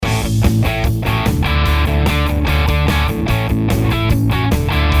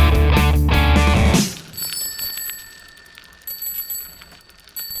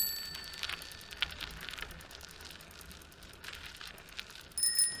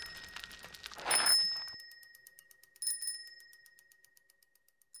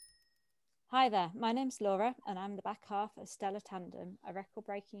Hi there, my name's Laura and I'm the back half of Stellar Tandem, a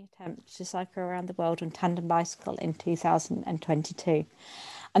record-breaking attempt to cycle around the world on tandem bicycle in 2022.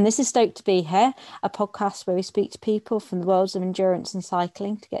 And this is Stoked to be here, a podcast where we speak to people from the worlds of endurance and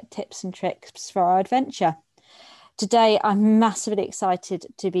cycling to get tips and tricks for our adventure. Today, I'm massively excited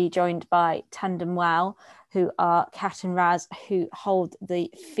to be joined by Tandem Wow, who are Kat and Raz, who hold the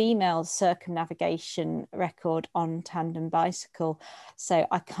female circumnavigation record on tandem bicycle. So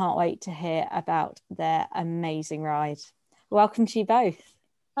I can't wait to hear about their amazing ride. Welcome to you both.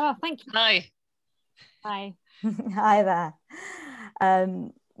 Oh, thank you. Hi. Hi. Hi there.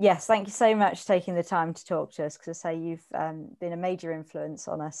 Yes, thank you so much for taking the time to talk to us, because I say you've been a major influence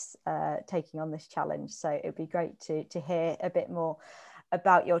on us taking on this challenge. So it'd be great to hear a bit more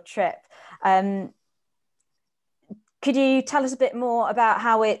about your trip. Could you tell us a bit more about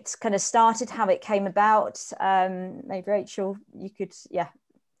how it kind of started, how it came about? Maybe Rachel, you could,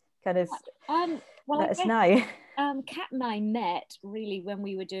 kind of let us know. Kat and I met really when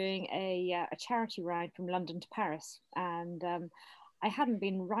we were doing a charity ride from London to Paris, and I hadn't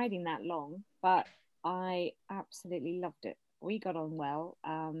been riding that long, but I absolutely loved it. We got on well,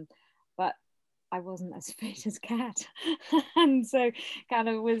 but I wasn't as fit as Kat, and so kind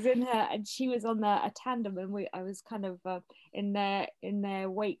of was in her, and she was on a tandem, and I was kind of in their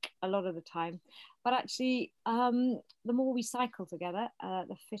wake a lot of the time. But actually, the more we cycled together,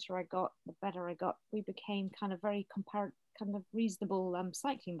 the fitter I got, the better I got. We became kind of very kind of reasonable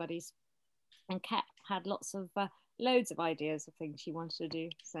cycling buddies, and Kat had loads of ideas of things she wanted to do,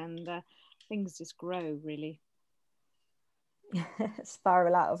 and things just grow really.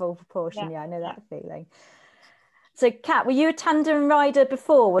 Spiral out of all proportion. Yeah, I know that feeling. So Kat, were you a tandem rider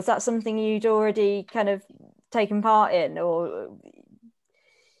before? Was that something you'd already kind of taken part in, or?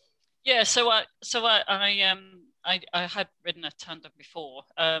 Yeah, so I had ridden a tandem before.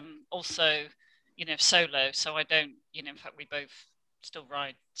 Also, solo. So I don't, in fact, we both still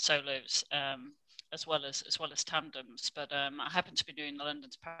ride solos as well as tandems. But I happened to be doing the London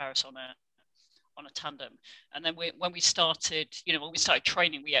to Paris on a tandem, and then when we started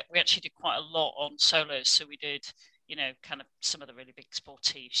training, we actually did quite a lot on solos. So we did, kind of some of the really big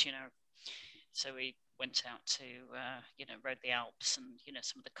sportives, so we went out to rode the Alps and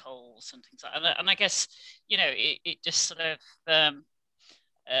some of the cols and things like that. And I guess it just sort of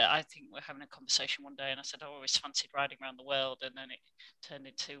I think we're having a conversation one day, and I said I always fancied riding around the world, and then it turned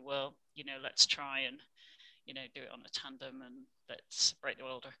into, well, let's try and do it on a tandem, and let's break the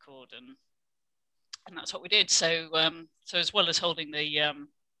world record, and that's what we did. So so as well as holding the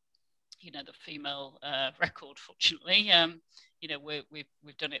the female record, fortunately,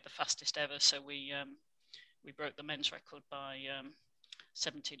 we've done it the fastest ever. So we broke the men's record by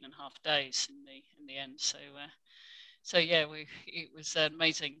 17 and a half days in the end. So yeah, it was an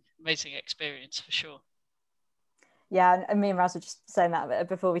amazing experience for sure. Yeah, and me and Raz were just saying that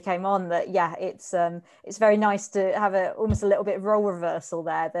before we came on, that it's very nice to have almost a little bit of role reversal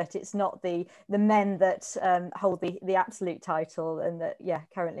there, that it's not the men that hold the absolute title, and that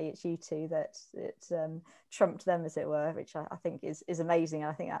currently it's you two that trumped them, as it were, which I think is amazing.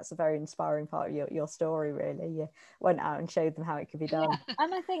 And I think that's a very inspiring part of your story, really. You went out and showed them how it could be done. Yeah,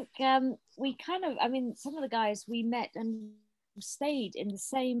 and I think we kind of, some of the guys we met and stayed in the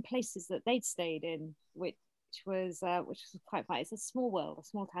same places that they'd stayed in, which was quite fun. It's a small world, a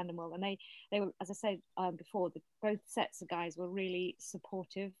small tandem world, and they were, as I said before, both sets of guys were really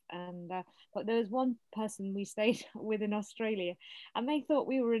supportive. And but there was one person we stayed with in Australia, and they thought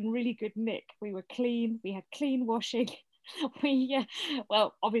we were in really good nick. We were clean. We had clean washing. We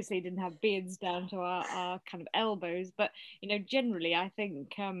well, obviously didn't have beards down to our kind of elbows, but generally I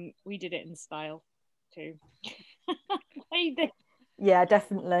think we did it in style too. They did. Yeah,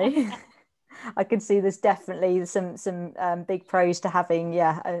 definitely. I can see there's definitely some big pros to having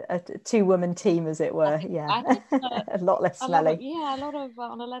a two-woman team, as it were. I think, a lot less smelly. A lot of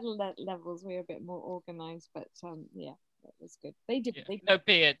on a little levels we're a bit more organised, but that was good. They did. Yeah. No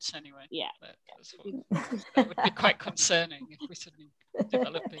beards anyway. Yeah, that would be quite concerning if we suddenly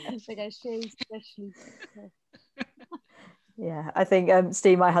develop beards. Yeah, I think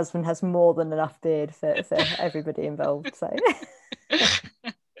Steve, my husband, has more than enough beard for everybody involved. So.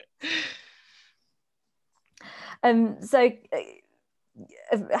 So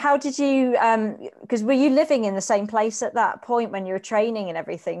how did you because were you living in the same place at that point when you were training and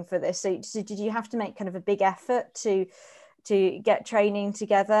everything for this? So did you have to make kind of a big effort to get training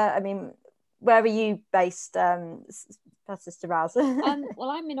together? I mean, where are you based, Sister Raz?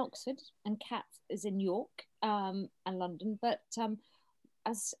 Well, I'm in Oxford and Kat is in York and London, but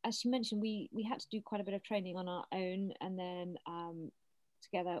as she mentioned, we had to do quite a bit of training on our own, and then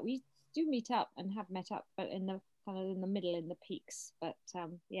together do meet up and have met up, but in the kind of in the middle, in the peaks. But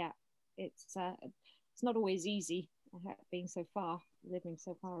yeah, it's not always easy being so far, living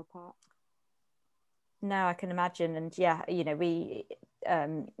so far apart. No, I can imagine. And yeah, you know, me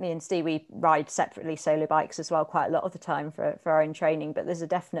and Steve, we ride separately solo bikes as well quite a lot of the time for our own training, but there's a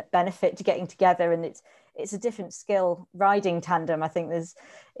definite benefit to getting together, and it's a different skill riding tandem. I think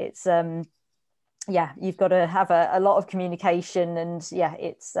yeah, you've got to have a lot of communication, and yeah,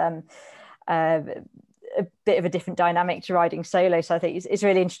 it's a bit of a different dynamic to riding solo. So I think it's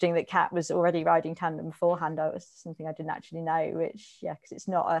really interesting that Kat was already riding tandem beforehand. That was something I didn't actually know, which, yeah, because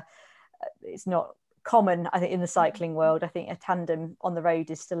it's not common, I think, in the cycling world. I think a tandem on the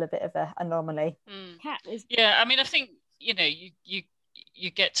road is still a bit of an anomaly. Yeah, I mean, I think, you know, you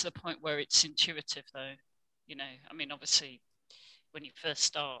get to the point where it's intuitive, though. You know, I mean, obviously, when you first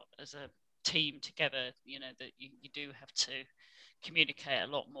start as a team together, you know, that you do have to communicate a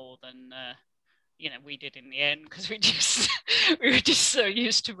lot more than you know, we did in the end, because we were just so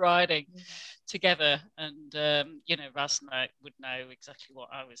used to riding together. And you know, Raz would know exactly what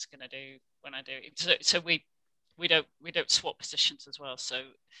I was going to do when I do it. So we don't swap positions as well. So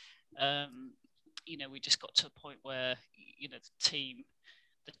you know, we just got to a point where, you know, the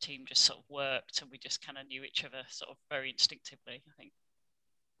team just sort of worked, and we just kind of knew each other sort of very instinctively, I think.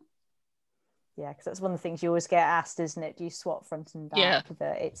 Yeah, because that's one of the things you always get asked, isn't it? Do you swap front and back? Yeah.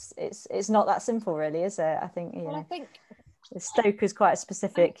 But it's not that simple, really, is it? I think, you know, I think Stoke is quite a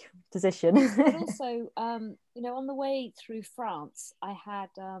specific position. But also, you know, on the way through France, I had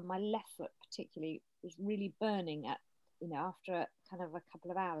my left foot particularly was really burning at, you know, after kind of a couple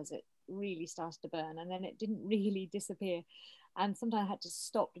of hours, it really started to burn, and then it didn't really disappear. And sometimes I had to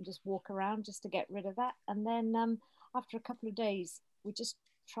stop and just walk around just to get rid of that. And then after a couple of days, we just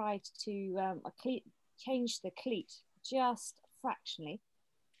tried to change the cleat just fractionally,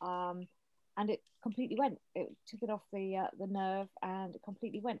 and it completely went. It took it off the nerve, and it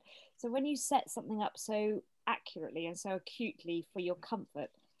completely went. So when you set something up so accurately and so acutely for your comfort,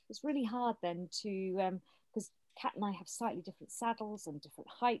 it's really hard then to because Kat and I have slightly different saddles and different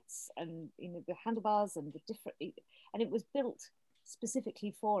heights, and, you know, the handlebars and the different, and it was built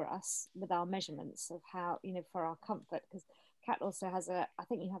specifically for us with our measurements of how, you know, for our comfort, because Kat also has I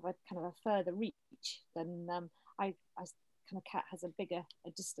think you have a kind of a further reach than I kind of, Kat has a bigger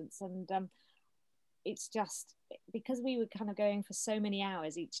distance, and it's just because we were kind of going for so many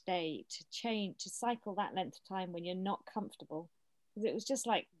hours each day to cycle that length of time when you're not comfortable, because it was just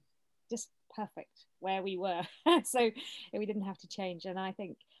perfect where we were. So we didn't have to change. And I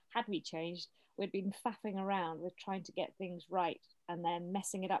think had we changed, we'd been faffing around with trying to get things right and then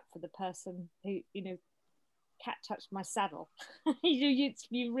messing it up for the person who, you know, Kat touched my saddle. you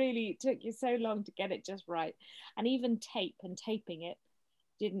really, it took you so long to get it just right, and even taping it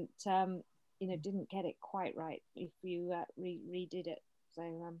didn't didn't get it quite right if you redid it. So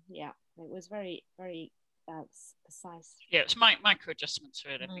yeah, it was very, very precise. Yeah, it's micro adjustments,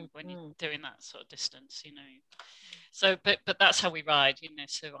 really. I think when you're doing that sort of distance, you know. So but that's how we ride, you know.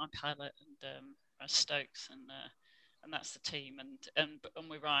 So I'm pilot, and Stokes, and that's the team, and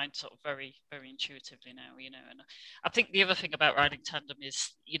we ride sort of very, very intuitively now, you know. And I think the other thing about riding tandem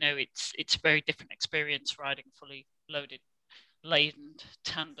is, you know, it's a very different experience riding fully laden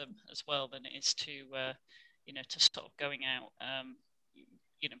tandem as well than it is to you know, to sort of going out,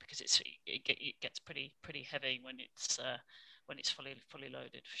 you know, because it gets pretty heavy when it's fully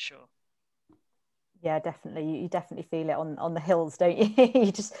loaded, for sure. Yeah, definitely. You definitely feel it on the hills, don't you?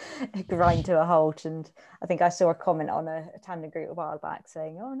 You just grind to a halt. And I think I saw a comment on a tandem group a while back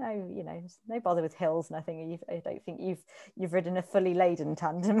saying, "Oh no, you know, no bother with hills." And I don't think you've ridden a fully laden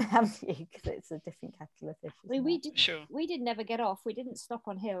tandem, have you? Because it's a different kettle of fish. We did never get off. We didn't stop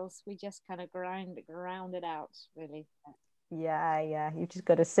on hills. We just kind of ground it out, really. Yeah, you just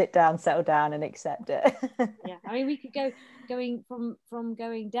got to sit down, settle down, and accept it. Yeah, I mean, we could going from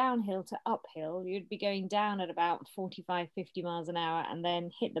going downhill to uphill. You'd be going down at about 45, 50 miles an hour, and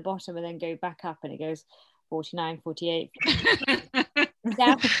then hit the bottom, and then go back up, and it goes 49, 48.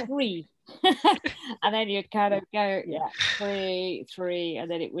 Down 3. And then you'd kind of go 3,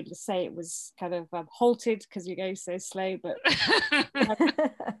 and then it would say it was kind of halted because you go so slow, but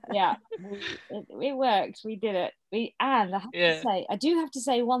yeah, it worked. We did it. And I do have to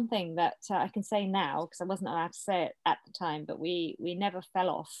say one thing that I can say now, because I wasn't allowed to say it at the time, but we never fell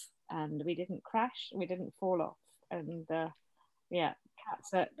off, and we didn't crash, we didn't fall off, and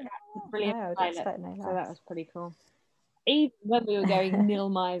Kat's a brilliant pilot, so that was pretty cool. Even when we were going nil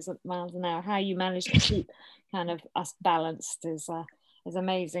miles an hour, how you managed to keep kind of us balanced is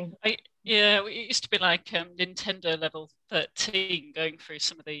amazing. Yeah, it used to be like Nintendo level 13, going through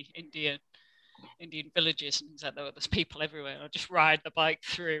some of the Indian villages and things like that. There's people everywhere. I just ride the bike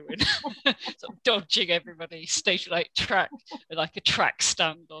through and sort of dodging everybody. Stage like a track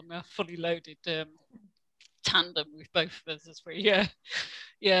stand on a fully loaded tandem with both of us as we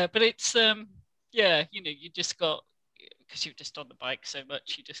yeah. But it's yeah, you just got, because you've just done the bike so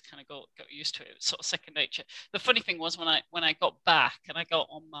much, you just kind of got used to it. It's sort of second nature. The funny thing was, when I got back and I got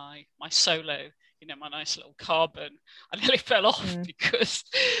on my solo, my nice little carbon, I nearly fell off because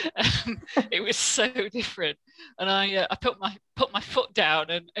it was so different. And I put my foot down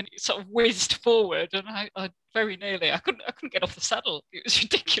and it sort of whizzed forward, and I very nearly I couldn't get off the saddle. It was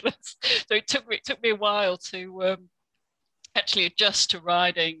ridiculous. So it took me a while to actually adjust to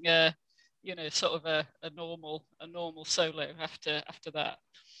riding. Sort of a normal solo after that.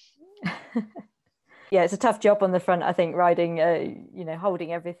 Yeah, it's a tough job on the front, I think, riding,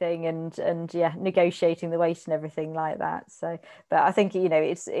 holding everything and negotiating the weight and everything like that. So, but I think, it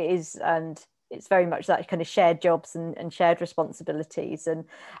is, and it's very much that kind of shared jobs and shared responsibilities. And,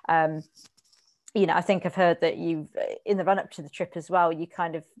 I think I've heard that you've, in the run up to the trip as well, you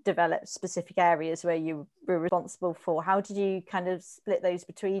kind of developed specific areas where you were responsible for. How did you kind of split those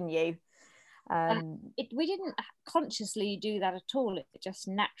between you? We didn't consciously do that at all. It just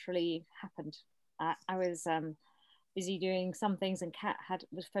naturally happened. I was busy doing some things, and Kat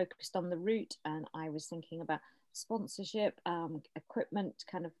was focused on the route, and I was thinking about sponsorship, equipment,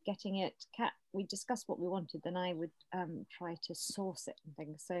 kind of getting it. Kat, we discussed what we wanted, then I would try to source it and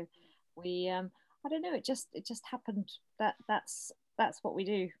things. So we, I don't know, it just happened. That's what we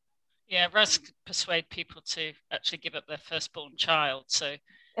do. Yeah, Raz could persuade people to actually give up their firstborn child, so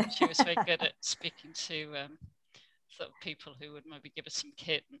she was very good at speaking to sort of people who would maybe give us some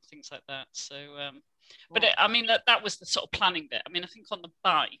kit and things like that. So, but that was the sort of planning bit. I mean, I think on the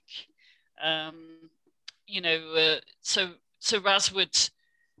bike, so Raz would,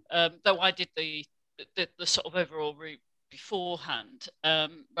 though I did the sort of overall route beforehand,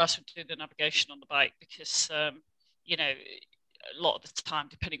 Raz would do the navigation on the bike because, a lot of the time,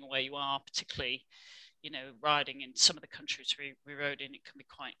 depending on where you are, particularly, riding in some of the countries we rode in, it can be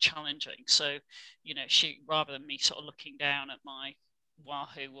quite challenging. So, she, rather than me sort of looking down at my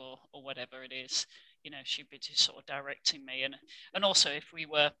Wahoo or whatever it is, she'd be just sort of directing me. And also if we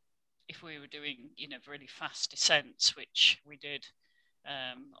were doing, really fast descents, which we did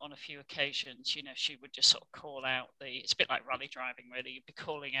on a few occasions, she would just sort of call out it's a bit like rally driving, really. You'd be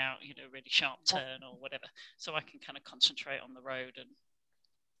calling out, really sharp turn or whatever. So I can kind of concentrate on the road.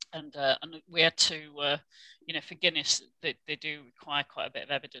 And we had to, for Guinness, they do require quite a bit of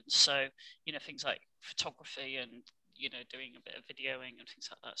evidence. So, things like photography and, doing a bit of videoing and things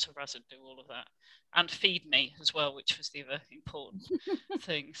like that. So Raz would do all of that and feed me as well, which was the other important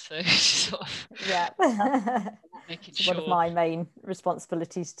thing. So sort of making sure. One of my main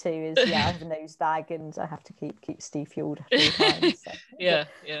responsibilities too is, I have a nose bag and I have to keep Steve fueled all the time. So. Yeah.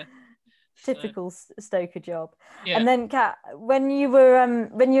 Typical Stoker job. Yeah. And then Kat, when you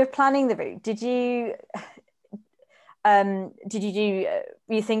were planning the route, did you were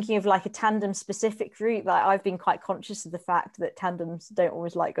you thinking of like a tandem specific route? Like, I've been quite conscious of the fact that tandems don't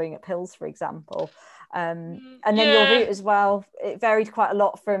always like going up hills, for example. And then your route as well, it varied quite a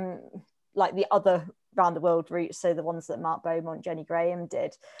lot from like the other round the world routes, so the ones that Mark Beaumont, Jenny Graham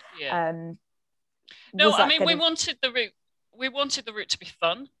did. No, I mean, we wanted the route to be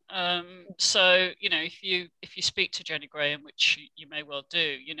fun. So, if you speak to Jenny Graham, which you may well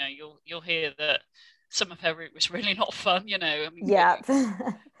do, you'll hear that some of her route was really not fun. I mean,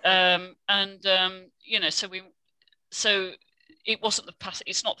 so it wasn't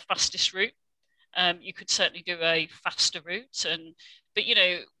it's not the fastest route. You could certainly do a faster route, but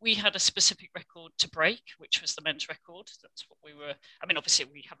we had a specific record to break, which was the men's record. That's what we were. I mean, obviously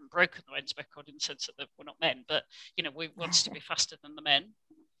we haven't broken the men's record in the sense that we're not men, but we wanted to be faster than the men.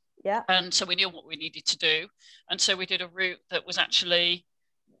 Yeah. And so we knew what we needed to do, and so we did a route that was actually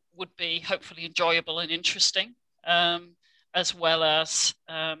would be hopefully enjoyable and interesting, as well as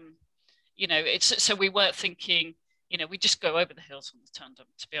it's so we weren't thinking we just go over the hills on the tandem.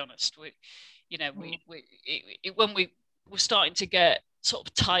 To be honest, when we were starting to get sort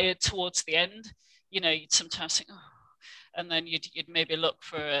of tired towards the end, you'd sometimes think, oh, and then you'd maybe look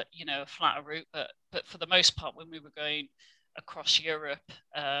for a flatter route, but for the most part, when we were going across Europe,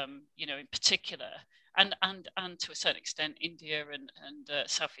 in particular, and to a certain extent India and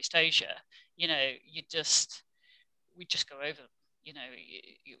Southeast Asia, we'd just go over them. It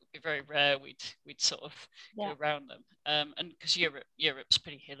would be very rare we'd sort of go around them, and because Europe's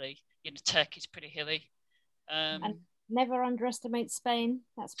pretty hilly, Turkey's pretty hilly. And never underestimate Spain.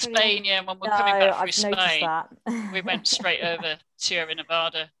 That's pretty Spain, yeah. When we're coming back through Spain, we went straight over Sierra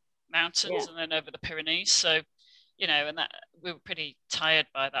Nevada mountains and then over the Pyrenees. So, you know, and that we were pretty tired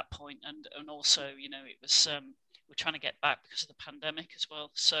by that point, and also, you know, it was we're trying to get back because of the pandemic as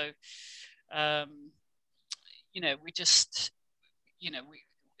well. So, you know, we just, you know,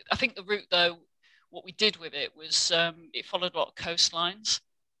 I think the route though, what we did with it was it followed a lot of coastlines.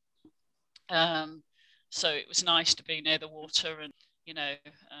 So it was nice to be near the water, and you know,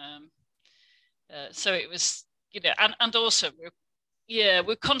 so it was, you know, and also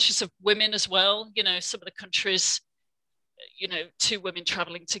we're conscious of women as well. You know, some of the countries, you know, two women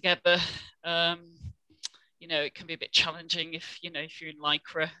traveling together, you know, it can be a bit challenging if, you know, if you're in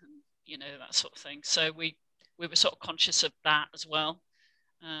Lycra, and, you know, that sort of thing. So we were sort of conscious of that as well.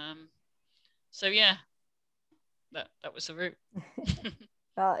 So yeah, that was the route.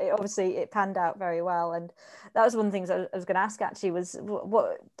 Obviously it panned out very well, and that was one of the things I was going to ask actually, was what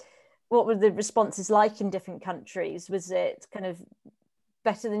were the responses like in different countries? Was it kind of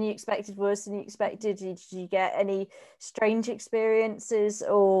better than you expected, worse than you expected? Did you get any strange experiences?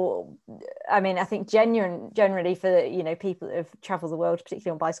 Or I mean, I think generally for, you know, people that have traveled the world,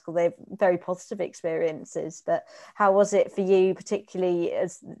 particularly on bicycle, they have very positive experiences. But how was it for you, particularly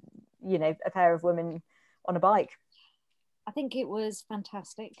as, you know, a pair of women on a bike? I think it was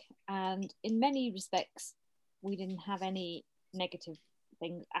fantastic, and in many respects we didn't have any negative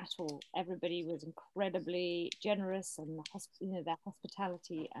things at all. Everybody was incredibly generous, and you know, their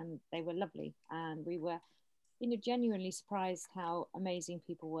hospitality, and they were lovely, and we were, you know, genuinely surprised how amazing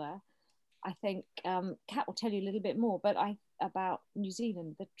people were. I think Kat will tell you a little bit more, but about New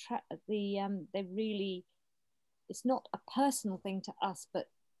Zealand, they really, it's not a personal thing to us, but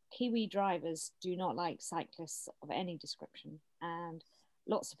Kiwi drivers do not like cyclists of any description, and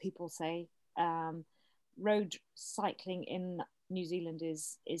lots of people say road cycling in New Zealand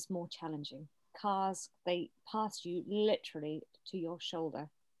is more challenging. Cars, they pass you literally to your shoulder,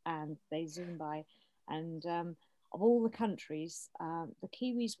 and they zoom by. And of all the countries, the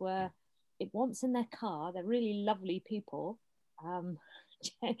Kiwis were, it once in their car. They're really lovely people,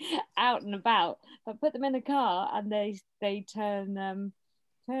 out and about. But put them in a car, and they turn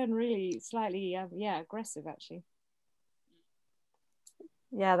really slightly aggressive actually.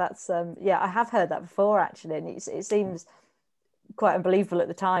 Yeah, that's I have heard that before actually, and it seems quite unbelievable at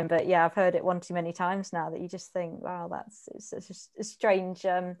the time, but yeah, I've heard it one too many times now that you just think, wow, it's just a strange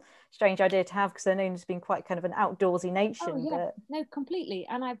idea to have, because they're known as being quite kind of an outdoorsy nation. Oh, yeah. But no, completely.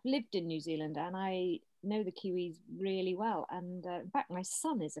 And I've lived in New Zealand, and I know the Kiwis really well, and in fact my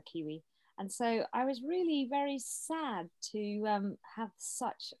son is a Kiwi. And so I was really very sad to have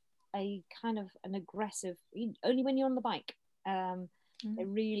such a kind of an aggressive, only when you're on the bike. They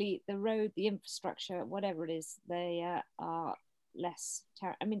really, the road, the infrastructure, whatever it is, they are less.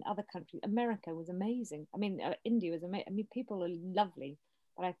 I mean, other countries, America was amazing. I mean, India was amazing. I mean, people are lovely,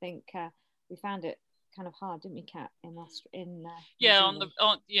 but I think we found it kind of hard, didn't we, Kat? With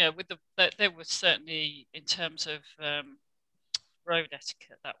there was certainly, in terms of road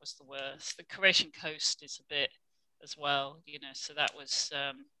etiquette, that was the worst. The Croatian coast is a bit as well, you know, so that was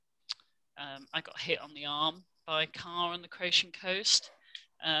I got hit on the arm by a car on the Croatian coast,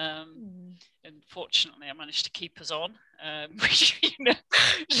 and fortunately I managed to keep us on, which, you know,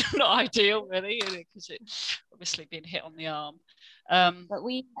 is not ideal really, because it obviously been hit on the arm. But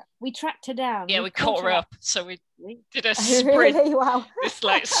we tracked her down. Yeah, we caught her up. So we did a sprint. Really? Wow. This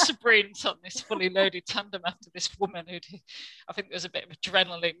like sprint on this fully loaded tandem after this woman who, I think there was a bit of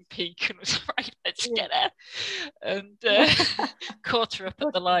adrenaline peak, and was right, let's get her, and caught her up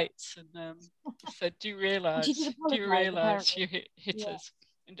at the lights, and said, "Do you realise you hit us?"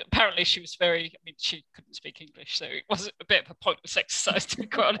 And apparently she was she couldn't speak English, so it was a bit of a pointless exercise, to be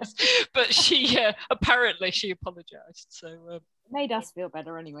quite honest. But she apparently she apologised. So made us feel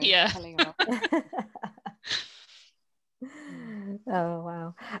better anyway. Yeah. Oh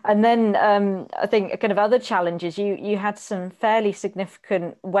wow. And then I think kind of other challenges, you had some fairly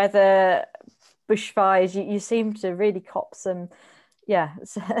significant weather, bushfires. You seem to really cop some, yeah.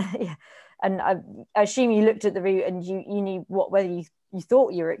 And I assume you looked at the route and you knew what weather you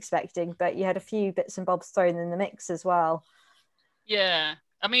thought you were expecting, but you had a few bits and bobs thrown in the mix as well. Yeah,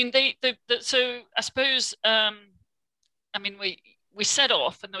 I mean so I suppose I mean we set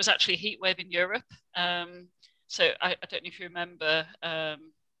off, and there was actually a heat wave in Europe. So I don't know if you remember,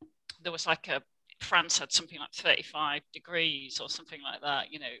 there was like France had something like 35 degrees or something like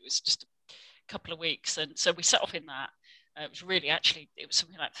that. You know, it was just a couple of weeks, and so we set off in that. It was really, actually, it was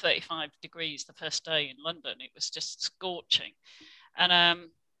something like 35 degrees the first day in London. It was just scorching. And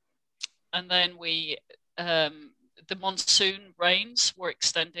then we, the monsoon rains were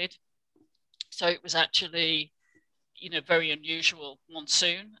extended. So it was actually, very unusual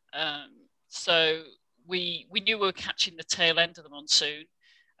monsoon. So we knew we were catching the tail end of the monsoon,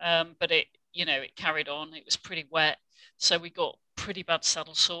 but it carried on. It was pretty wet. So we got pretty bad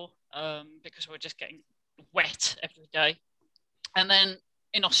saddle sore because we were just getting wet every day. And then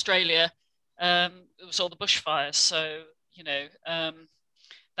in Australia, it was all the bushfires. So,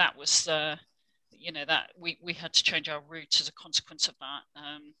 that was, that we had to change our route as a consequence of that.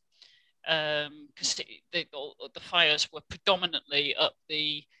 Because the fires were predominantly up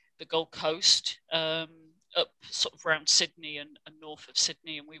the Gold Coast, up sort of around Sydney and north of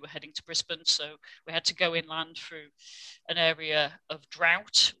Sydney, and we were heading to Brisbane. So we had to go inland through an area of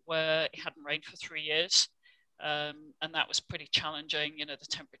drought where it hadn't rained for 3 years. And that was pretty challenging. The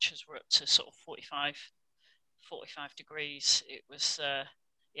temperatures were up to sort of 45 degrees. It was,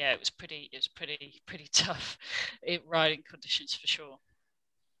 it was pretty tough riding conditions for sure.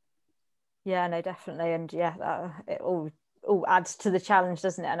 Yeah, no, definitely. And yeah, it all adds to the challenge,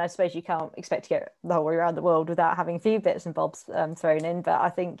 doesn't it? And I suppose you can't expect to get the whole way around the world without having a few bits and bobs thrown in. But I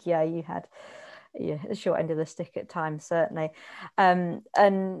think, you had the short end of the stick at times, certainly. And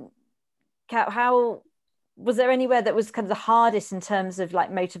Kat, how was there anywhere that was kind of the hardest in terms of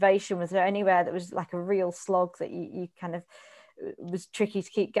like motivation? Was there anywhere that was like a real slog that you kind of was tricky to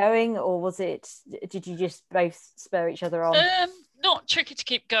keep going, or did you just both spur each other on? Not tricky to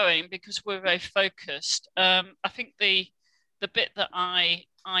keep going because we're very focused. I think the bit that I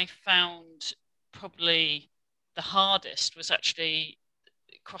found probably the hardest was actually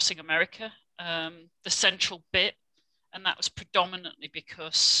crossing America, the central bit, and that was predominantly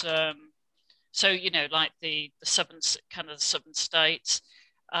because like the southern states,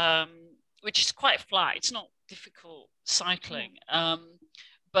 which is quite flat. It's not difficult cycling,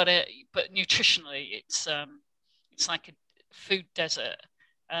 but nutritionally it's like a food desert,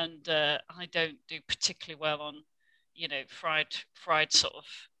 and I don't do particularly well on fried sort of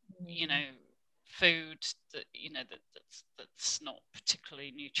food that's not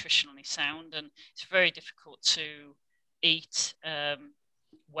particularly nutritionally sound, and it's very difficult to eat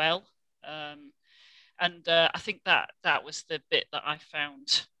well. And I think that was the bit that I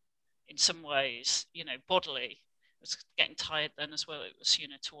found in some ways, bodily. I was getting tired then as well. It was,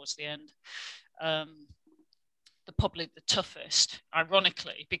 towards the end. Probably the toughest,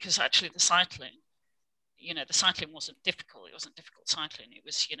 ironically, because actually the cycling wasn't difficult. It wasn't difficult cycling. It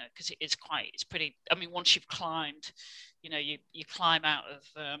was, because it's pretty. I mean, once you've climbed, you climb out of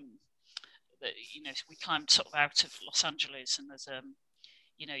we climbed sort of out of Los Angeles, and there's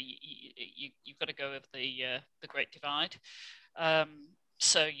you've got to go over the Great Divide.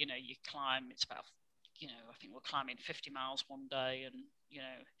 So you climb. It's about I think we're climbing 50 miles one day, and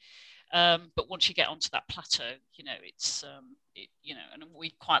but once you get onto that plateau, it's and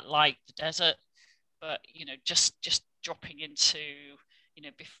we quite like the desert, but just dropping into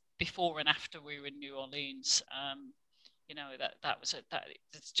before and after we were in New Orleans, that was it. That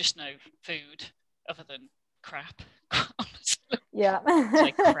there's just no food other than crap. Honestly. Yeah,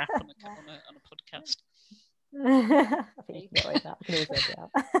 like crap on a podcast. I think you can get away with that. I can always work it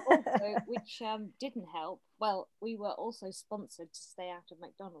out. Also, which didn't help. Well, we were also sponsored to stay out of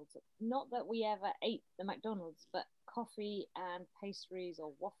McDonald's. Not that we ever ate the McDonald's, but coffee and pastries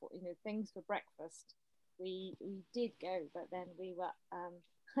or waffle, things for breakfast. We did go, but then we were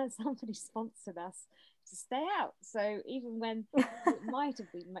somebody sponsored us to stay out. So even when it might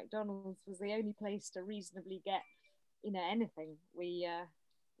have been McDonald's was the only place to reasonably get anything, we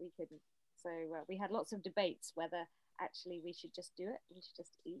couldn't. So we had lots of debates whether actually we should just do it, we should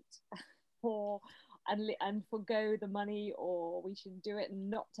just eat, and forgo the money, or we should do it and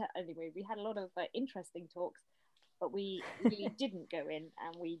not. Anyway, we had a lot of interesting talks, but we really didn't go in,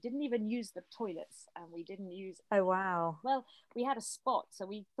 and we didn't even use the toilets, and we didn't use. Oh wow! Well, we had a spot, so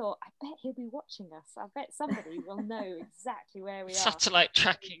we thought, I bet he'll be watching us. I bet somebody will know exactly where we are. Satellite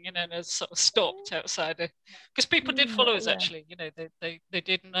tracking, and has sort of stopped outside, because people did follow us. Actually, they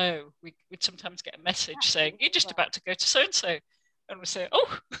did know. We'd sometimes get a message saying, "You're just about to go to so and so," and we say,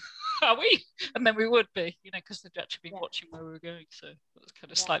 "Oh." Are we? And then we would be, because they'd actually been watching where we were going. So it was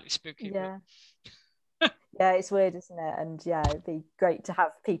kind of slightly spooky. Yeah. Yeah, it's weird, isn't it? And yeah, it'd be great to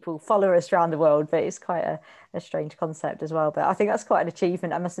have people follow us around the world, but it's quite a strange concept as well. But I think that's quite an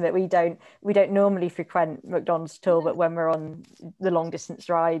achievement. I must admit, we don't normally frequent McDonald's at all, but when we're on the long distance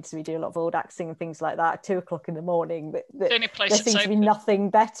rides, we do a lot of Audaxing and things like that at 2:00 in the morning. The only place there seems to be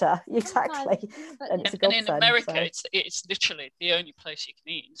nothing better. Exactly. And in America, it's literally the only place you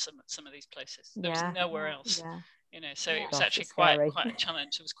can eat in some of these places. There's nowhere else. Yeah. So it was actually quite a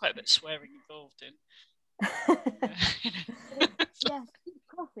challenge. There was quite a bit of swearing involved in Yeah,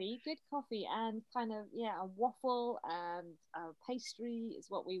 good coffee, and kind of a waffle and pastry is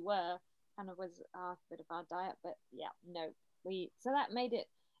what we were. Kind of was a bit of our diet, but so that made it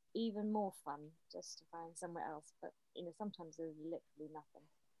even more fun just to find somewhere else. But sometimes there's literally nothing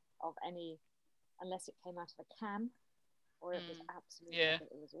of any, unless it came out of a can, or it was absolutely nothing.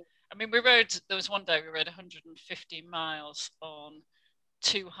 It was all... I mean, there was one day we rode 150 miles on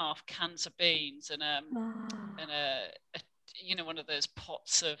 2 half cans of beans and a one of those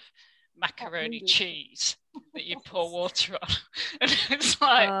pots of macaroni cheese that you pour water on. And it's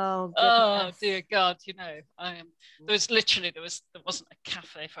like, oh dear God, there wasn't a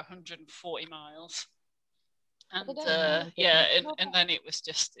cafe for 140 miles. And and then it was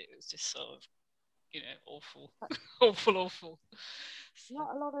just sort of, awful. awful.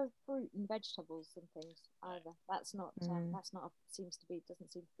 Not a lot of fruit and vegetables and things either. That's not doesn't seem to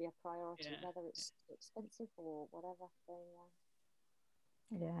be a priority, whether it's expensive or whatever.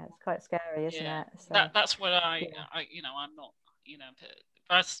 Yeah, it's quite scary, isn't it? So, that's what I'm not,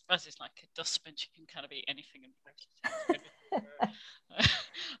 Raz is like a dustbin. She can kind of eat anything and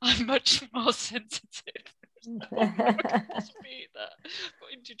I'm much more sensitive. I could possibly eat that.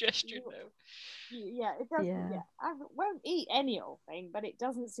 Got indigestion though. Yeah, it does. Yeah, I won't eat any old thing, but it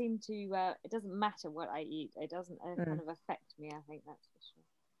doesn't seem to. It doesn't matter what I eat. It doesn't kind of affect me. I think that's for sure.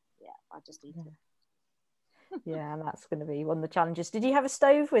 Yeah, I just eat it. Yeah, and that's going to be one of the challenges. Did you have a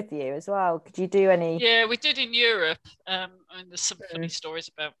stove with you as well? Could you do any? Yeah, we did in Europe. And there's some funny stories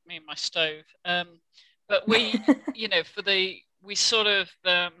about me and my stove. But we, we sort of.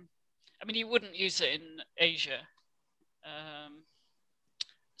 I mean, you wouldn't use it in Asia.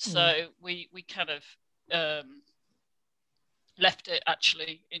 So we kind of left it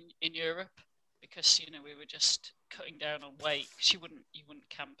actually in Europe because we were just cutting down on weight. Because you wouldn't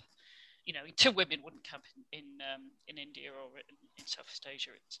camp. 2 women wouldn't camp in India or in Southeast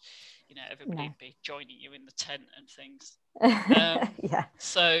Asia. It's everybody would be joining you in the tent and things.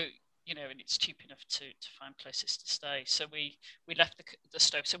 So and it's cheap enough to find places to stay. So we left the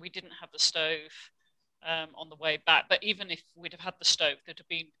stove. So we didn't have the stove on the way back. But even if we'd have had the stove, there'd have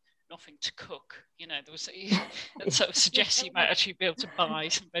been nothing to cook. There was that sort of suggests you might actually be able to buy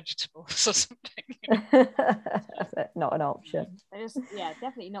some vegetables or something. Not an option.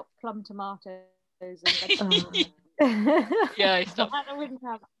 Definitely not plum tomatoes and vegetables. I wouldn't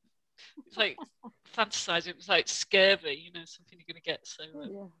have. It's like fantasizing. It was like scurvy, something you're going to get. So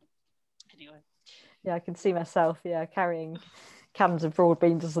anyway. Yeah, I can see myself. Carrying cans of broad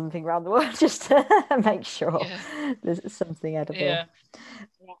beans or something around the world just to make sure there's something edible. Yeah.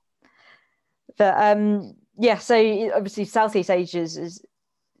 But so obviously Southeast Asia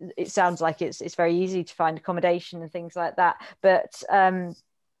it sounds like it's very easy to find accommodation and things like that. But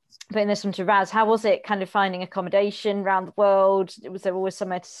putting this one to Raz, how was it kind of finding accommodation around the world? Was there always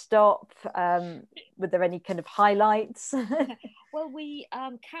somewhere to stop? Were there any kind of highlights? Well, we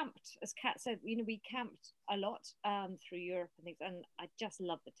camped, as Kat said, we camped a lot through Europe and things, and I just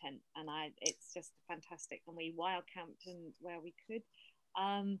love the tent, and it's just fantastic. And we wild camped and where we could.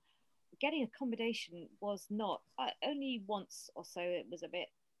 Getting accommodation was not only once or so. It was a bit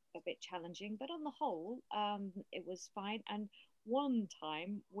challenging, but on the whole, it was fine. And one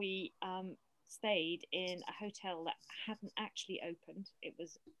time we stayed in a hotel that hadn't actually opened. It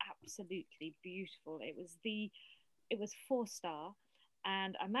was absolutely beautiful. It was 4-star,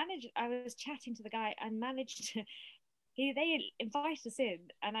 and I was chatting to the guy and managed to. They invited us in,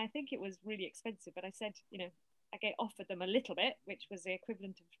 and I think it was really expensive. But I said, I offered them a little bit, which was the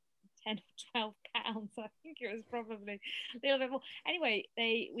equivalent of 10 or 12 pounds. I think it was probably a little bit more. Anyway,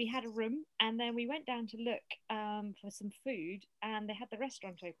 we had a room, and then we went down to look for some food, and they had the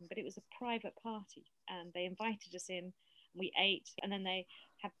restaurant open, but it was a private party, and they invited us in. We ate, and then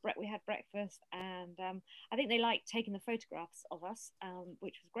we had breakfast, and I think they liked taking the photographs of us,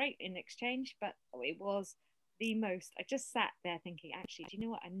 which was great in exchange. But it was the most. I just sat there thinking, actually, do you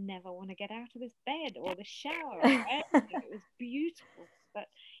know what? I never want to get out of this bed or the shower. It was beautiful. But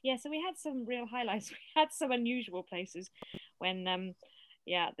so we had some real highlights. We had some unusual places when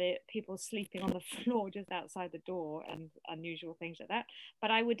the people sleeping on the floor just outside the door and unusual things like that. But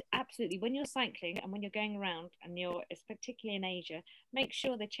I would absolutely, when you're cycling and when you're going around and it's particularly in Asia, make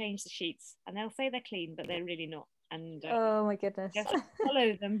sure they change the sheets, and they'll say they're clean, but they're really not. And oh my goodness, just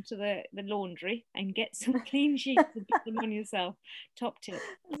follow them to the laundry and get some clean sheets and put them on yourself. Top tip.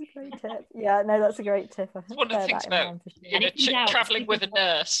 That's a great tip. Yeah, no, that's a great tip. It's one of the things about traveling with a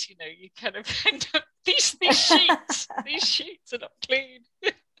nurse. You kind of end up these sheets are not clean.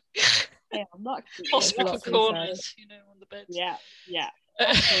 Yeah, not hospital corners, on the beds. Yeah.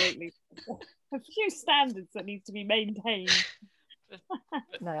 absolutely. A few standards that need to be maintained.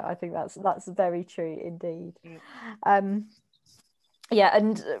 No, I think that's very true indeed. Mm. Yeah,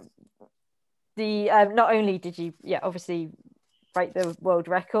 and the not only did you obviously break the world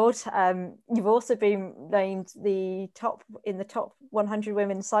record, you've also been named in the top 100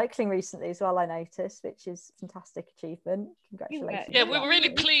 women cycling recently as well, I noticed, which is a fantastic achievement. Congratulations. Yeah, we were really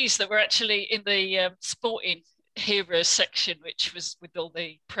pleased that we're actually in the sporting heroes section, which was with all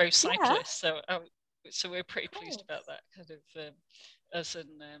the pro cyclists. So we're pretty pleased about that kind of as in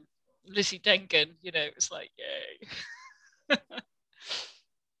Lizzie Dengan, it was like, yay.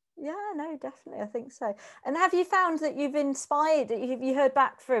 Yeah, no, definitely. I think so. And have you found that you've inspired, have you heard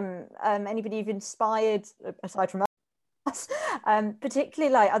back from anybody you've inspired, aside from us,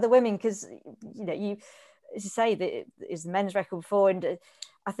 particularly like other women? Because, you as you say, that is the men's record before. And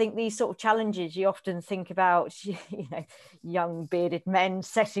I think these sort of challenges, you often think about, young bearded men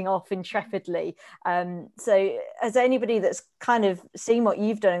setting off intrepidly. So has anybody that's kind of seen what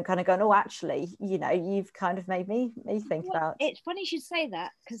you've done and kind of gone, oh, actually, you've kind of made me think about. It's funny you should say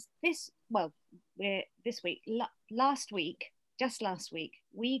that, because last week,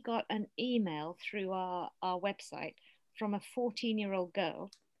 we got an email through our website from a 14-year-old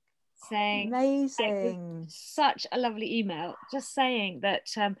girl saying, amazing, such a lovely email, just saying that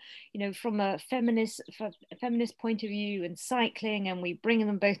from a feminist point of view and cycling, and we bring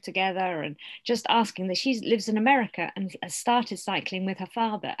them both together, and just asking that she lives in America and has started cycling with her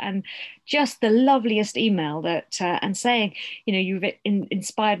father, and just the loveliest email that and saying, you've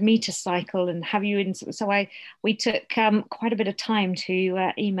inspired me to cycle, and have you so we took quite a bit of time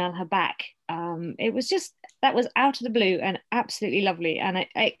to email her back. That was out of the blue and absolutely lovely, and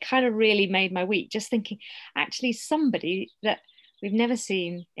it kind of really made my week, just thinking, actually, somebody that we've never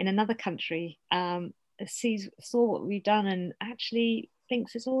seen in another country saw what we've done and actually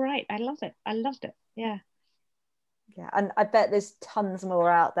thinks it's all right. I loved it. Yeah, and I bet there's tons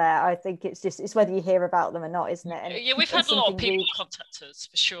more out there. I think it's whether you hear about them or not, isn't it? And we've had a lot of people contact us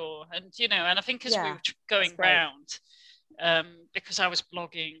for sure, and and I think as we were going round, because I was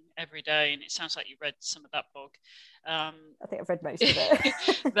blogging every day, and it sounds like you read some of that blog. I think I've read most of it.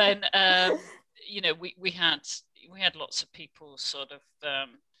 Then we had lots of people sort of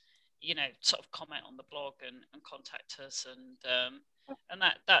comment on the blog and contact us, and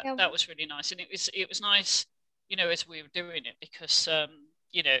that was really nice, and it was nice, as we were doing it, because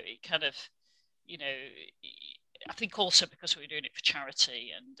it kind of, I think also because we were doing it for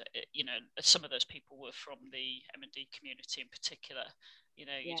charity, and some of those people were from the M&D community in particular.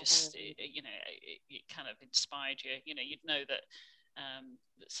 It kind of inspired you. You'd know that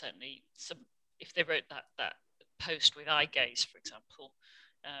that certainly if they wrote that post with eye gaze, for example,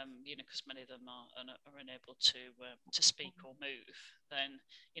 because many of them are unable to speak or move, then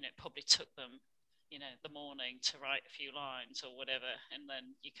it probably took them the morning to write a few lines or whatever, and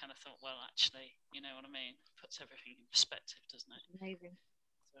then you kind of thought, well, actually, you know what I mean, puts everything in perspective, doesn't it? Amazing.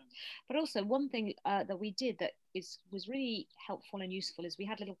 But also one thing that we did that was really helpful and useful is we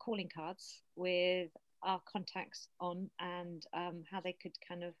had little calling cards with our contacts on, and how they could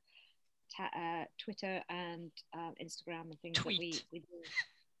kind of Twitter and Instagram and things tweet. that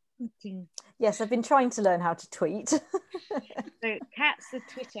we do. Yes, I've been trying to learn how to tweet. So Kat's the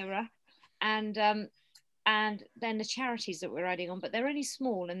Twitterer, and then the charities that we're adding on, but they're only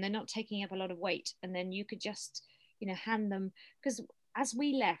small and they're not taking up a lot of weight. And then you could just, hand them, because as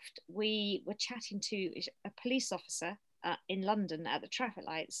we left, we were chatting to a police officer in London at the traffic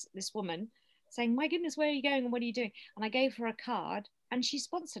lights, this woman saying, my goodness, where are you going and what are you doing? And I gave her a card and she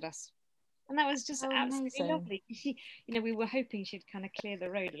sponsored us. And that was just absolutely lovely. She, we were hoping she'd kind of clear the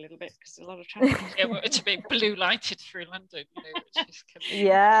road a little bit because a lot of traffic. Yeah, well, it's a bit blue lighted through London. Which is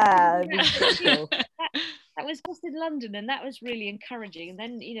that was just in London, and that was really encouraging. And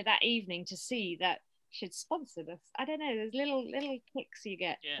then, that evening to see that she'd sponsored us. I don't know. There's little kicks you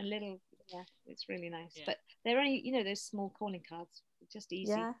get, and it's really nice. Yeah. But they're only, those small calling cards, just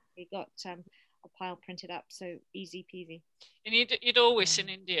easy. Yeah. We got a pile printed up, so easy peasy. And you'd always in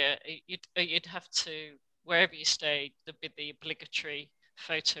India, you'd have to, wherever you stayed, there'd be the obligatory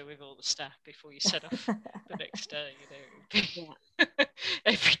photo with all the staff before you set off the next day.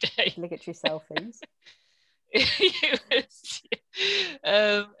 Every day. Obligatory selfies.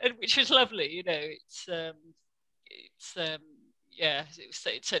 And which was lovely. It's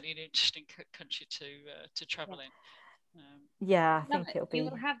certainly an interesting country to travel in. I think it'll be. You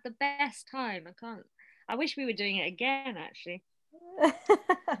will have the best time. I wish we were doing it again, actually.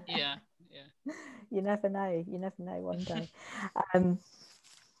 Yeah. You never know one day.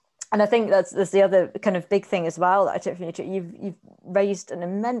 And I think that's the other kind of big thing as well that I took from you. You've raised an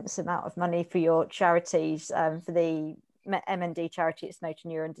immense amount of money for your charities, for the MND charity, it's motor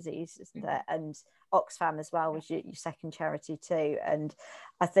neuron disease, isn't it? And Oxfam as well was your second charity too. And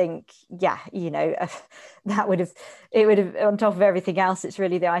I think, yeah, that would have on top of everything else, it's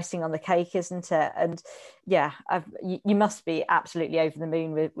really the icing on the cake, isn't it? And yeah, you must be absolutely over the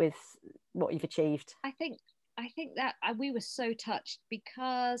moon with what you've achieved. I think that we were so touched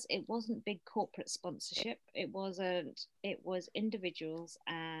because it wasn't big corporate sponsorship. It wasn't. It was individuals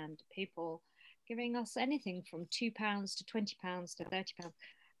and people giving us anything from £2 to £20 to £30,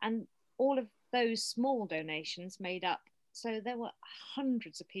 and all of those small donations made up. So there were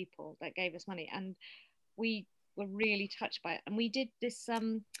hundreds of people that gave us money, and we were really touched by it. And we did this.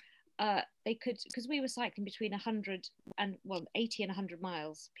 They could, because we were cycling between 100 and 80 and 100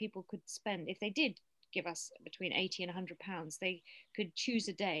 miles. People could spend, if they did give us between 80 and £100, they could choose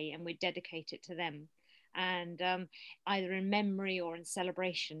a day and we'd dedicate it to them, and either in memory or in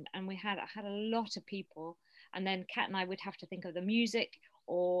celebration. And I had a lot of people, and then Kat and I would have to think of the music,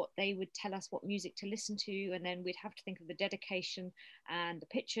 or they would tell us what music to listen to, and then we'd have to think of the dedication and the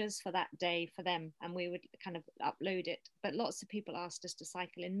pictures for that day for them, and we would kind of upload it. But lots of people asked us to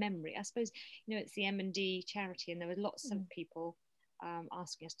cycle in memory. I suppose, it's the M&D charity, and there were lots of people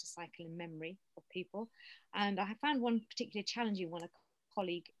asking us to cycle in memory of people. And I found one particularly challenging one. A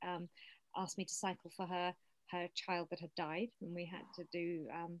colleague asked me to cycle for her child that had died, and we had to do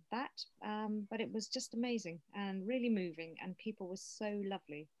that. But it was just amazing and really moving, and people were so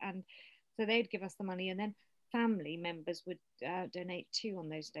lovely. And so they'd give us the money, and then family members would donate too on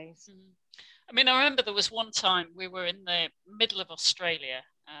those days. I mean, I remember there was one time we were in the middle of Australia,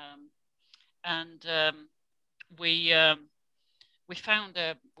 and we found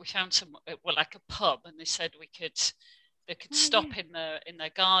some, like a pub, and they said they could stop in their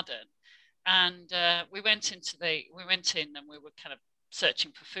garden, and we went in and we were kind of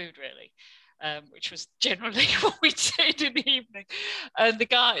searching for food, really, which was generally what we did in the evening. And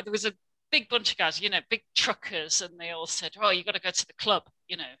there was a big bunch of guys, big truckers, and they all said, "Oh, you got to go to the club,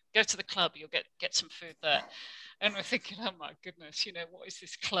 go to the club, you'll get some food there." And we're thinking, oh my goodness, what is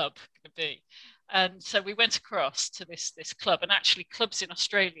this club going to be? And so we went across to this club, and actually clubs in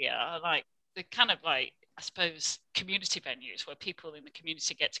Australia are like, they're kind of like, I suppose, community venues where people in the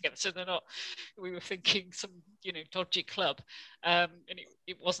community get together. So they're not, we were thinking some, dodgy club, and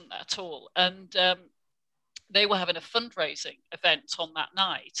it wasn't that at all. And they were having a fundraising event on that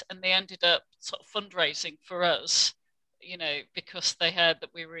night, and they ended up sort of fundraising for us, because they heard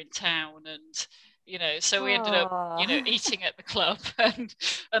that we were in town, and so we ended up, eating at the club, and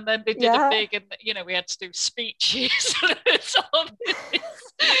then they did a big, and we had to do speeches on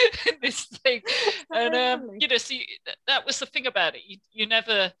this thing, and so that was the thing about it. You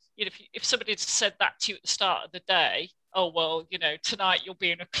never, if somebody had said that to you at the start of the day, oh well, tonight you'll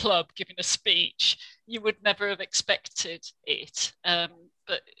be in a club giving a speech, you would never have expected it.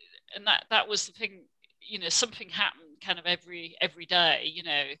 But that was the thing, something happened kind of every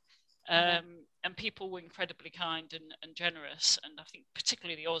day, and people were incredibly kind and generous. And I think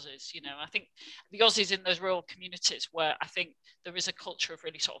particularly the Aussies, I think the Aussies in those rural communities where I think there is a culture of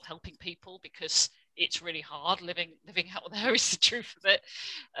really sort of helping people, because it's really hard living out there, is the truth of it.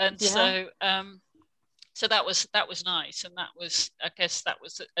 And so that was nice, and I guess that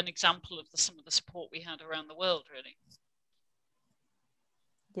was an example of some of the support we had around the world, really.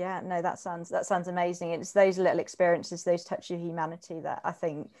 Yeah, no, that sounds amazing. It's those little experiences, those touches of humanity that I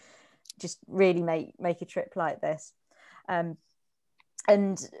think just really make a trip like this. And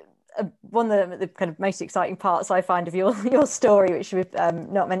one of the kind of most exciting parts I find of your story, which we've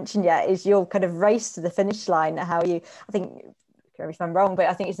not mentioned yet, is your kind of race to the finish line. How you, I think, correct me if I'm wrong, but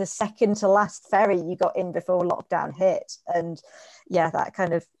I think it's the second to last ferry you got in before lockdown hit, and that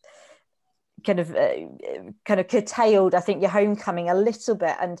kind of curtailed, I think, your homecoming a little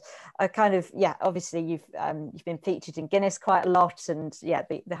bit. And obviously you've been featured in Guinness quite a lot, and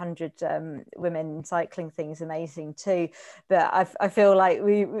the 100 women cycling thing is amazing too. But I feel like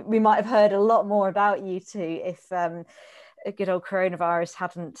we might have heard a lot more about you too if a good old coronavirus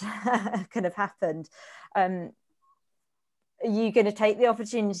hadn't kind of happened. Are you going to take the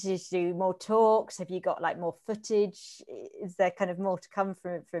opportunity to do more talks? Have you got like more footage? Is there kind of more to come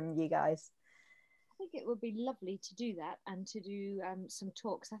from you guys? I think it would be lovely to do that, and to do some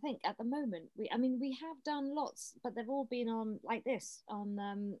talks. I think at the moment we have done lots, but they've all been on like this, on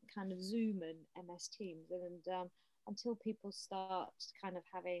kind of Zoom and MS Teams, and until people start kind of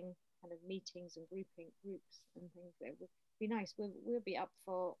having kind of meetings and groups and things, it would be nice. We'll be up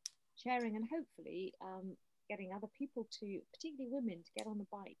for sharing, and hopefully getting other people to, particularly women, to get on the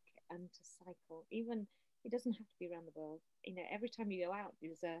bike and to cycle. Even it doesn't have to be around the world. You know, every time you go out,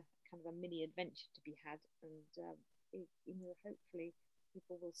 there's a kind of a mini adventure to be had, and you know, hopefully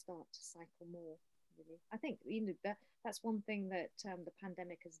people will start to cycle more. Really, I think, you know, that's one thing that the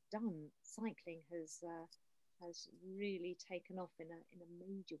pandemic has done. Cycling has really taken off in a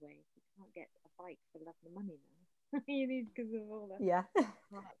major way. You can't get a bike for love nor money now. You need, because of all the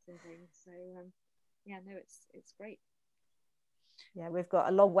parts and things. So yeah, no, it's great. Yeah, we've got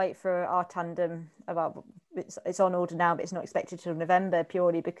a long wait for our tandem. About it's on order now, but it's not expected till November,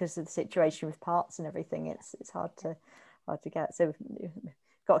 purely because of the situation with parts and everything. It's hard to get. So we've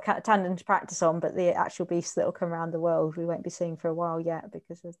got a tandem to practice on, but the actual beast that will come around the world, we won't be seeing for a while yet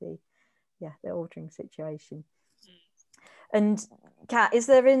because of the ordering situation. And Kat, is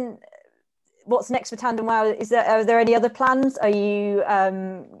there what's next for Tandem Wow? Are there any other plans? Are you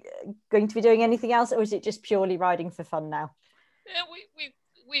going to be doing anything else, or is it just purely riding for fun now? Yeah,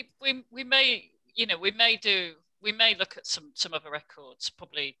 we may, you know, we may look at some other records,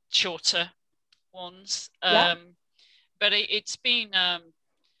 probably shorter ones. But it's been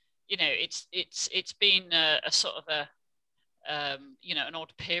you know, it's been a sort of a you know, an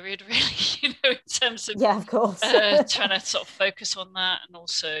odd period, really, you know, in terms of of course trying to sort of focus on that, and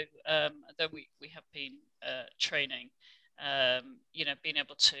also though we have been training, you know, being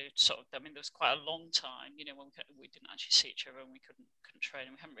able to sort of, I mean, there was quite a long time, you know, when we didn't actually see each other and we couldn't train,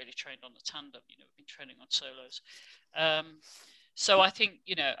 and we haven't really trained on the tandem, you know, we've been training on solos. So I think,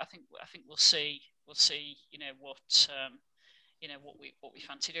 you know, I think we'll see, you know, you know, what we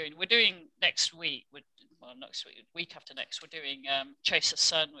fancy doing. We're doing next week, week after next, we're doing Chase the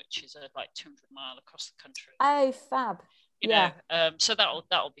Sun, which is like 200-mile across the country. Oh, fab. You know, so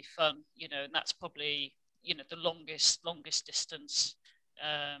that'll be fun, you know, and that's probably, you know, the longest distance.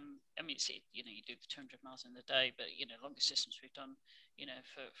 I mean, you know, you do the 200 miles in the day, but, you know, longest distance we've done, you know,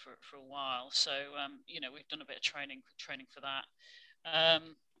 for a while. So you know, we've done a bit of training for that.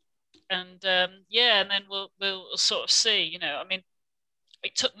 And then we'll sort of see, you know. I mean,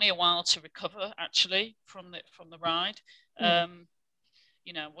 it took me a while to recover, actually, from the ride.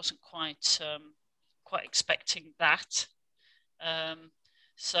 You know, I wasn't quite expecting that.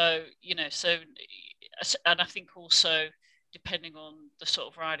 So, you know, and I think also, depending on the sort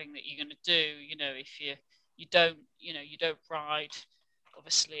of riding that you're going to do, you know, if you don't ride,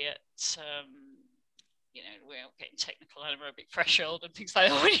 obviously, at you know, we're getting technical, anaerobic threshold and things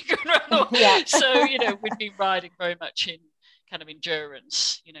like that when you're going around the So, you know, we'd be riding very much in kind of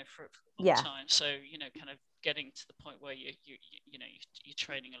endurance, you know, for a long time. So, you know, kind of getting to the point where you know, you're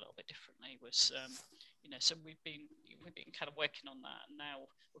training a little bit differently was, you know, so we've been kind of working on that, and now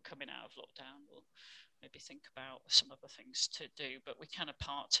we're coming out of lockdown. We'll maybe think about some other things to do, but we kind of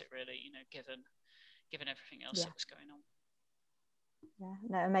parked it, really, you know, given everything else that was going on. Yeah,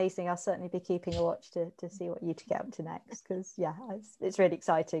 no, amazing. I'll certainly be keeping a watch to see what you to get up to next, because it's really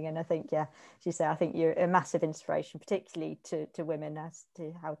exciting. And I think, as you say, I think you're a massive inspiration, particularly to women, as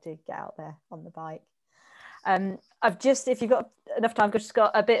to how to get out there on the bike. I've just, if you've got enough time, I've just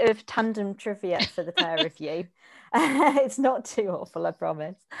got a bit of tandem trivia for the pair of you. It's not too awful, I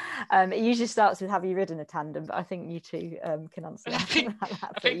promise. It usually starts with, have you ridden a tandem? But I think you two can answer that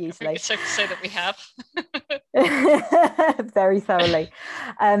pretty easily. It's safe to say that we have. Very thoroughly.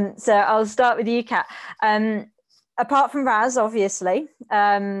 So I'll start with you, Kat. Apart from Raz, obviously,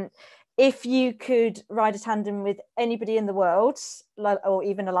 if you could ride a tandem with anybody in the world, or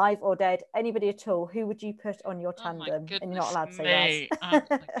even alive or dead, anybody at all, who would you put on your tandem? And you're not allowed to say Raz. Oh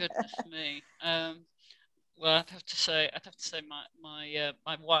my goodness me. Well, I'd have to say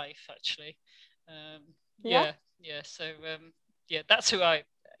my wife, actually. So that's who I,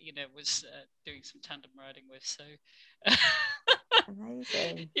 you know, was doing some tandem riding with. So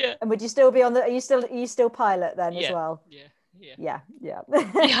amazing. Yeah. And would you still be on the? Are you still pilot then as well? Yeah. Yeah,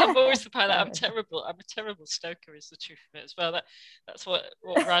 I'm always the pilot. I'm a terrible stoker, is the truth of it as well. That's what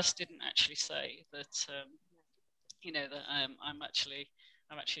Raz didn't actually say, that you know, that I'm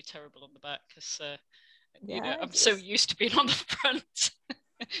actually terrible on the back, because you know, I'm so used to being on the front.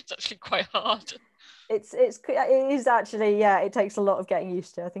 It's actually quite hard. It is actually, it takes a lot of getting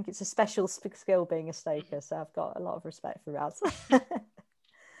used to. I think it's a special skill being a stoker, so I've got a lot of respect for Raz.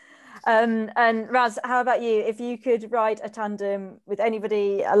 And Raz, how about you? If you could ride a tandem with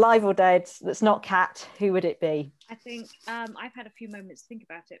anybody alive or dead that's not Kat, who would it be? I think I've had a few moments to think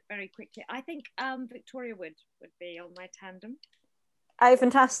about it very quickly. I think Victoria would be on my tandem. Oh,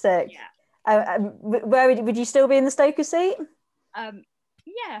 fantastic. Yeah. Where would you still be in the stoker seat?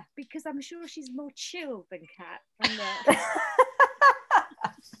 Yeah, because I'm sure she's more chilled than Kat.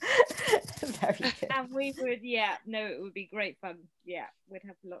 Very good. And we would, it would be great fun. Yeah, we'd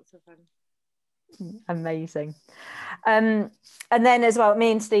have lots of fun. Amazing. And then as well,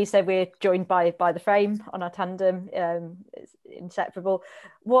 me and Steve said we're joined by the frame on our tandem. It's inseparable.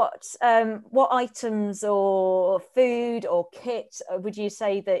 What items or food or kit would you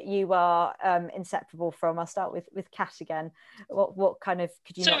say that you are inseparable from? I'll start with Kat again. What kind of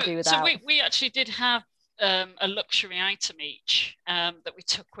could you not do without? So we actually did have a luxury item each that we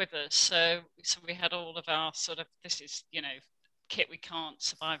took with us. So we had all of our sort of, this is, kit we can't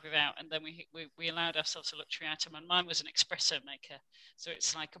survive without, and then we allowed ourselves a luxury item, and mine was an espresso maker. So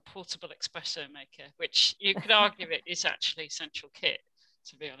it's like a portable espresso maker, which you could argue it is actually essential kit,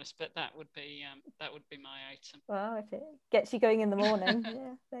 to be honest, but that would be my item. Well, if it gets you going in the morning,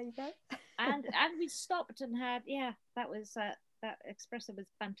 yeah, there you go. and we stopped and had that was that espresso was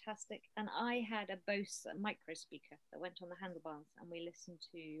fantastic, and I had a Bose micro speaker that went on the handlebars, and we listened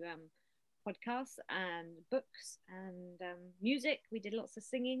to podcasts and books and music. We did lots of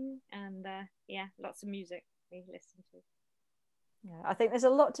singing and lots of music we listened to. Yeah, I think there's a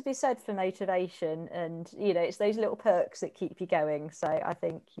lot to be said for motivation, and it's those little perks that keep you going. So I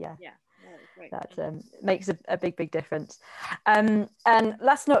think that makes a big difference. And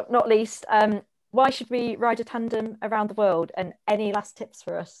last not least, why should we ride a tandem around the world, and any last tips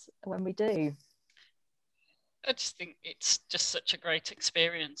for us when we do? I just think it's just such a great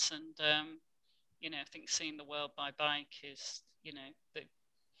experience, and I think seeing the world by bike is the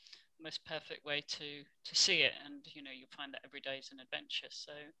most perfect way to see it, and you'll find that every day is an adventure.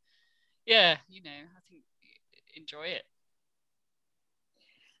 So I think enjoy it.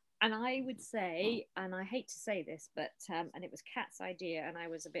 And I would say, and I hate to say this, but and it was Kat's idea, and I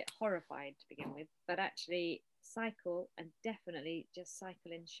was a bit horrified to begin with, but actually cycle, and definitely just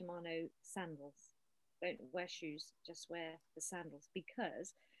cycle in Shimano sandals. Don't wear shoes, just wear the sandals,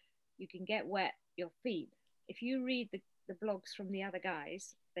 because you can get wet your feet. If you read the blogs from the other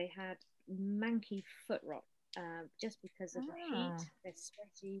guys, they had manky foot rot just because of the heat. They're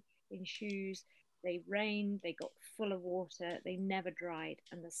sweaty in shoes, they rained, they got full of water, they never dried.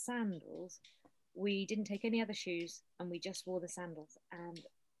 And the sandals, we didn't take any other shoes, and we just wore the sandals. And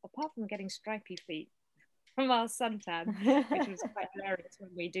apart from getting stripy feet from our suntan, which was quite hilarious when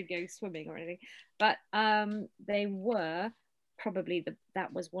we did go swimming or anything, but they were probably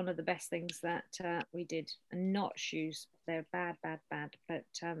that was one of the best things that we did. And not shoes, they're bad, but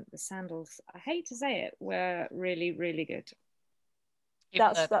the sandals, I hate to say it, were really, really good.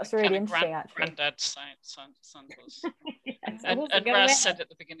 That's really interesting, actually. Granddad's sandals. And Raz said at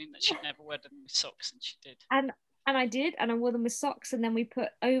the beginning that she'd never wear them with socks, and she did. And I did, and I wore them with socks, and then we put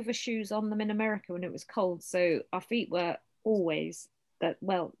overshoes on them in America when it was cold. So our feet were always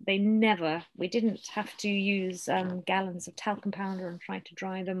we didn't have to use gallons of talcum powder and try to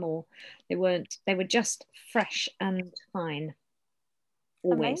dry them, or they were just fresh and fine.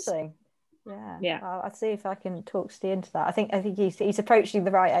 Always. Amazing. Yeah. I'll see if I can talk Steve into that. I think he's approaching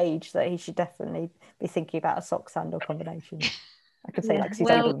the right age that he should definitely be thinking about a sock sandal combination. I could say that because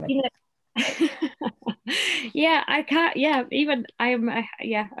he's older than me. I can't. Even I'm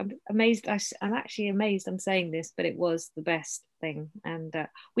amazed. I'm actually amazed I'm saying this, but it was the best thing. And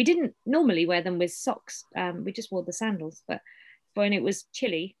we didn't normally wear them with socks. We just wore the sandals. But when it was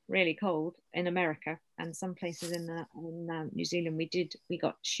chilly, really cold in America and some places in New Zealand, we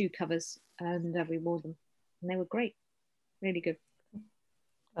got shoe covers, and we wore them, and they were great, really good.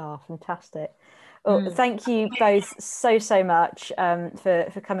 Oh, fantastic. Well, thank you both so much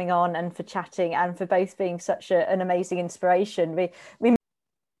for coming on and for chatting, and for both being such an amazing inspiration. We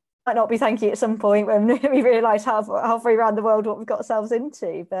might not be thanking you at some point when we realise halfway around the world what we've got ourselves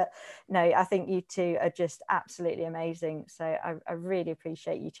into, but no, I think you two are just absolutely amazing. So I really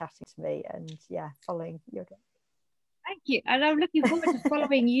appreciate you chatting to me and following your. Thank you, and I'm looking forward to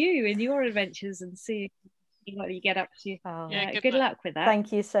following you in your adventures and seeing what you get up to. Good luck with that.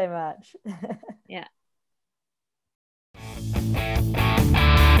 Thank you so much. Yeah.